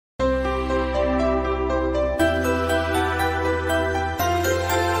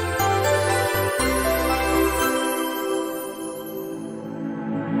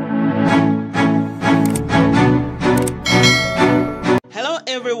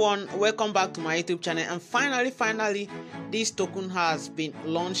everyone, welcome back to my YouTube channel. And finally this token has been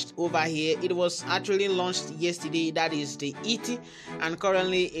launched over here. It was actually launched yesterday, that is the ET, and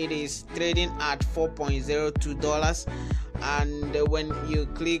currently it is trading at $4.02. and when you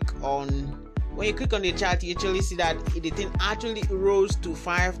click on the chart, you actually see that the thing actually rose to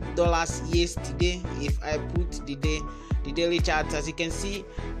 $5 yesterday. If I put the daily chart, as you can see,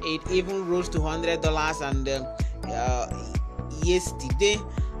 it even rose to $100 and yesterday,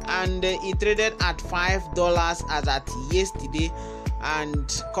 and it traded at $5 as at yesterday,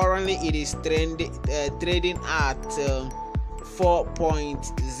 and currently it is trading at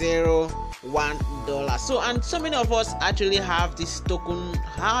 $4.01. So many of us actually have this token.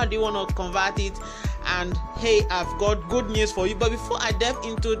 How do you want to convert it? And hey, I've got good news for you. But before I delve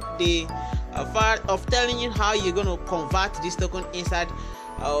into the part of telling you how you're going to convert this token inside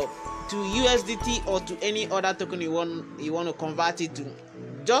to USDT or to any other token you want to convert it to,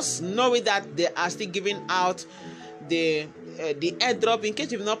 just know it that they are still giving out the airdrop. In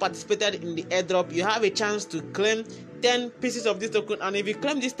case you've not participated in the airdrop, you have a chance to claim 10 pieces of this token, and if you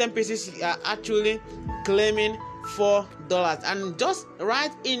claim these 10 pieces, you are actually claiming $4. And just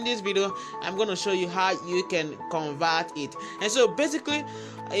right in this video, I'm going to show you how you can convert it. And so basically,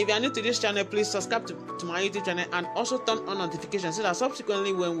 if you are new to this channel, please subscribe to my YouTube channel and also turn on notifications so that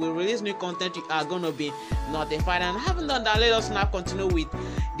subsequently when we release new content, you are going to be notified. And having done that, let us now continue with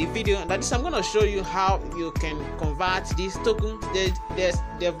the video. That is, I'm going to show you how you can convert this token.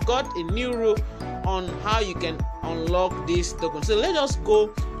 They've got a new rule on how you can unlock this token. So let us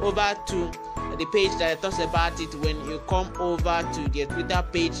go over to the page that talks about it. When you come over to their Twitter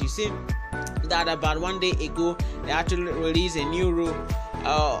page, you see that about 1 day ago they actually released a new rule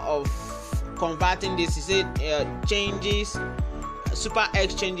of converting this. He said changes,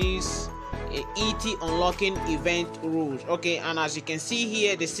 SuperEx changes ET unlocking event rules. Okay, and as you can see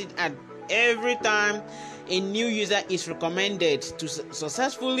here, they said at every time a new user is recommended to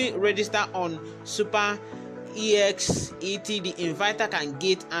successfully register on SuperEx ET, the inviter can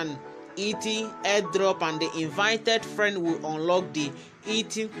get an ET airdrop, and the invited friend will unlock the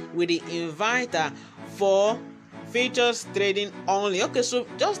ET with the inviter for features trading only. Okay, so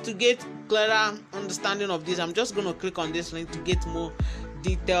just to get clearer understanding of this, I'm just going to click on this link to get more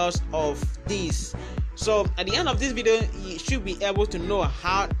details of this. So at the end of this video, you should be able to know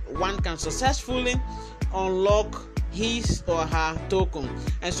how one can successfully unlock his or her token.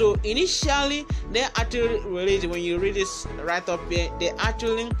 And so initially they actually released, when you read this right up here,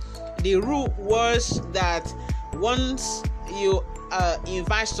 the rule was that once you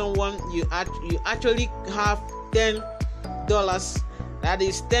invite someone, you actually have $10, that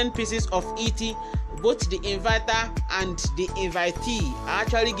is 10 pieces of ET. Both the inviter and the invitee are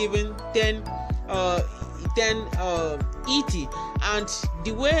actually given 10 ET, and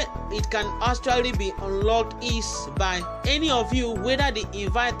the way it can actually be unlocked is by any of you, whether the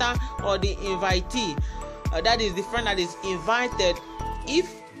inviter or the invitee, that is the friend that is invited, if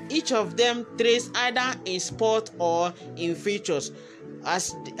each of them trades either in spot or in futures.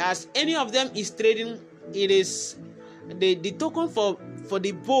 As any of them is trading, it is the token for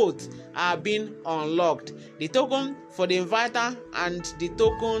the both are being unlocked. The token for the inviter and the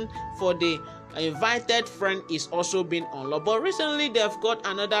token for the invited friend is also being unlocked. But recently they've got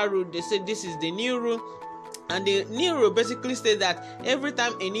another rule. They said this is the new rule, and the new rule basically states that every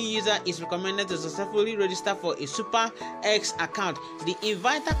time a new user is recommended to successfully register for a SuperEx account, the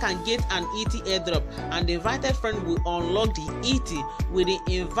inviter can get an ET airdrop, and the invited friend will unlock the ET with the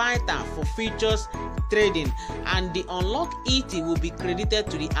inviter for futures trading, and the unlocked ET will be credited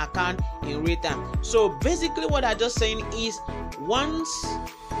to the account in real time. So basically what I'm just saying is, once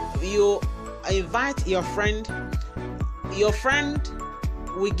you invite your friend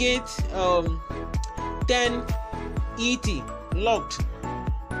will get 10 ET locked,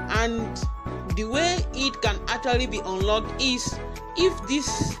 and the way it can actually be unlocked is if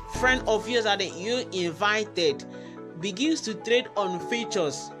this friend of yours that you invited begins to trade on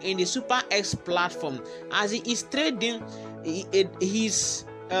features in the SuperEx platform. As he is trading, his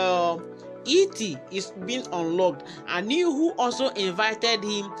ET is being unlocked, and you who also invited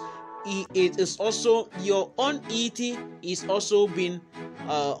him, it is also your own ET is also being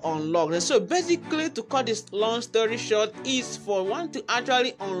unlocked. So basically, to cut this long story short, is for one to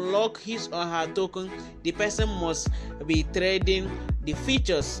actually unlock his or her token, the person must be trading the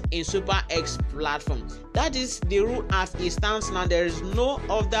features in SuperEx platform. That is the rule as it stands now. There is no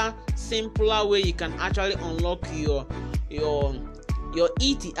other simpler way you can actually unlock your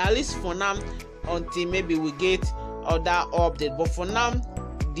ET, at least for now, until maybe we get other update. But for now,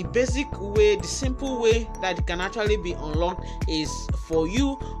 the basic way, the simple way that it can actually be unlocked is for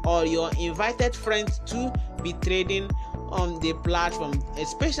you or your invited friends to be trading on the platform,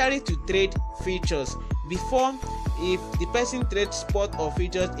 especially to trade features. Before, if the person trades spot or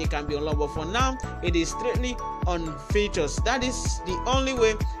features, it can be unlocked, but for now it is strictly on features. That is the only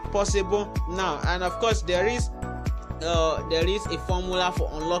way possible now. And of course there is a formula for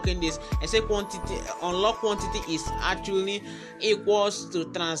unlocking this. I say unlock quantity is actually equals to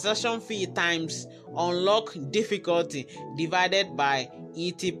transaction fee times unlock difficulty divided by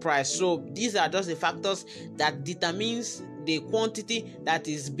ET price. So these are just the factors that determines the quantity that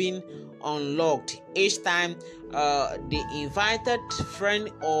is being unlocked each time the invited friend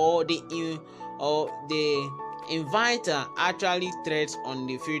or the inviter actually trades on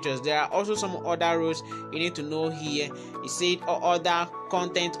the futures. There are also some other rules you need to know here. It said other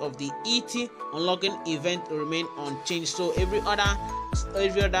content of the ET unlocking event remain unchanged. So every other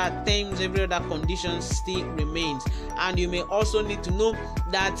terms, every other condition still remains. And you may also need to know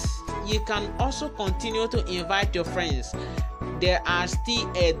that you can also continue to invite your friends. There are still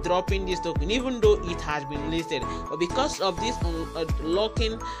airdropping this token even though it has been listed, but because of this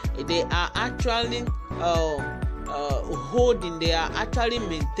unlocking, they are actually holding, they are actually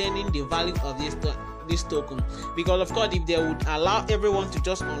maintaining the value of this token. Because of course if they would allow everyone to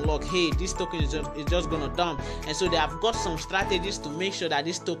just unlock, hey, this token is just gonna dump, and so they have got some strategies to make sure that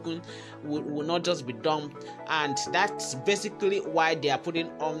this token will not just be dumped. And that's basically why they are putting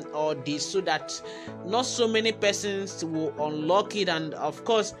on all this, so that not so many persons will unlock it. And of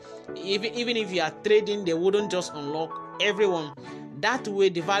course even if you are trading, they wouldn't just unlock everyone. That way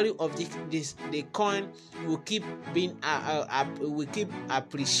the value of the coin will keep being will keep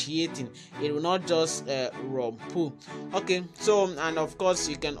appreciating. It will not just rumble. Okay, so and of course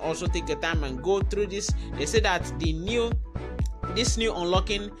you can also take your time and go through this. They say that this new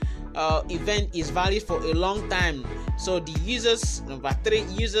unlocking event is valid for a long time. So the users, number 3,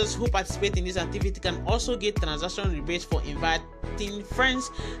 users who participate in this activity can also get transaction rebates for inviting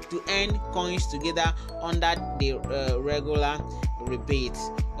friends to earn coins together under the regular rebate.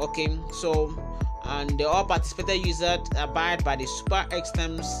 Okay, so and the all participated users abide by the SuperEx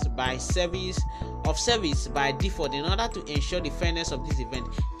terms by service by default in order to ensure the fairness of this event.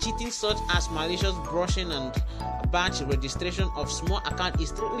 Cheating such as malicious brushing and batch registration of small account is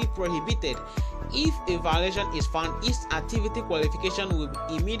strictly prohibited. If a violation is found, its activity qualification will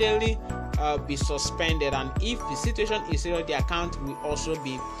immediately be suspended, and if the situation is serious, the account will also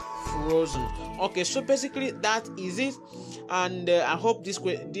be frozen. Okay, so basically that is it, and I hope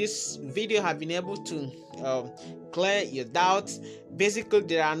this video have been able to clear your doubts. Basically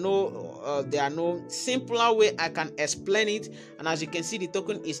there are no simpler way I can explain it, and as you can see the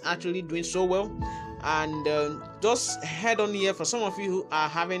token is actually doing so well. And just head on here for some of you who are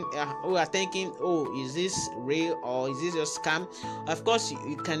who are thinking, oh, is this real or is this a scam? Of course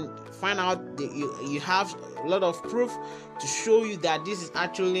you can find out you have a lot of proof to show you that this is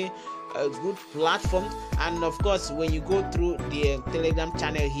actually a good platform. And of course when you go through the Telegram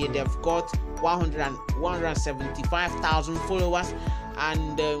channel here, they've got 175,000 followers,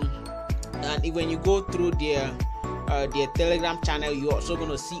 and when you go through their Telegram channel, you're also going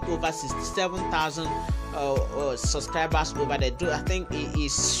to see over 67,000 subscribers over there. I think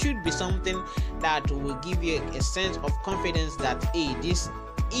it should be something that will give you a sense of confidence that hey,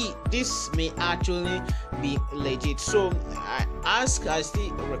 this may actually be legit. So I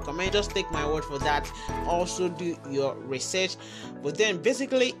still recommend, just take my word for that. Also do your research. But then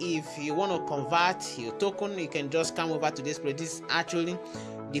basically if you want to convert your token, you can just come over to this place. This is actually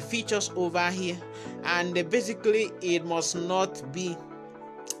the features over here, and basically it must not be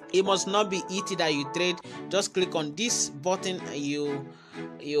ET that you trade. Just click on this button, you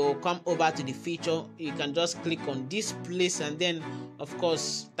come over to the feature. You can just click on this place and then of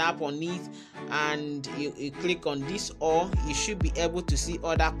course tap on it, and you click on this, or you should be able to see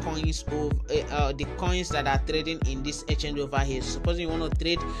other coins of the coins that are trading in this exchange over here. Suppose you want to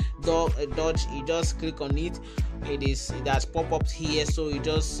trade Doge, you just click on it. It has pop-ups here, so you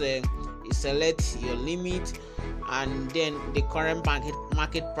just you select your limit, and then the current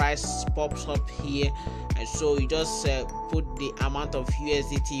market price pops up here, and so you just put the amount of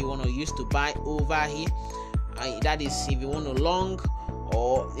USDT you want to use to buy over here. That is if you want to long,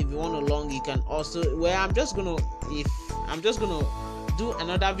 or if you want to long, you can also I'm just gonna do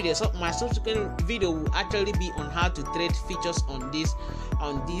another video. So my subsequent video will actually be on how to trade features on this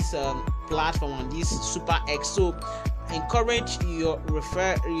platform, on this SuperEx. So encourage your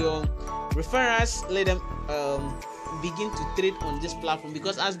referrals, let them begin to trade on this platform,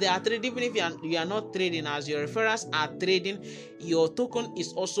 because as they are trading, even if you are not trading, as your referrals are trading, your token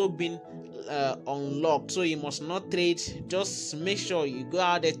is also being unlocked. So you must not trade. Just make sure you go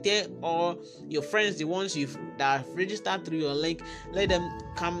out there, tell all your friends, the ones that have registered through your link, let them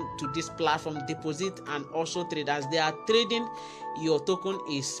come to this platform, deposit and also trade. As they are trading, your token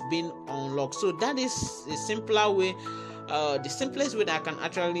is being unlocked. So that is a simpler way, the simplest way that I can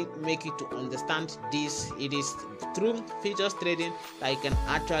actually make you to understand this. It is through futures trading that you can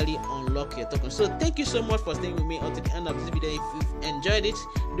actually unlock your token. So thank you so much for staying with me until the end of this video. If you've enjoyed it,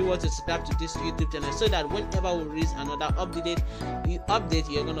 do want to subscribe to this YouTube channel so that whenever we release another update,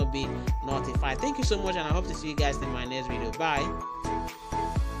 you're gonna be notified. Thank you so much, and I hope to see you guys in my next video. Bye.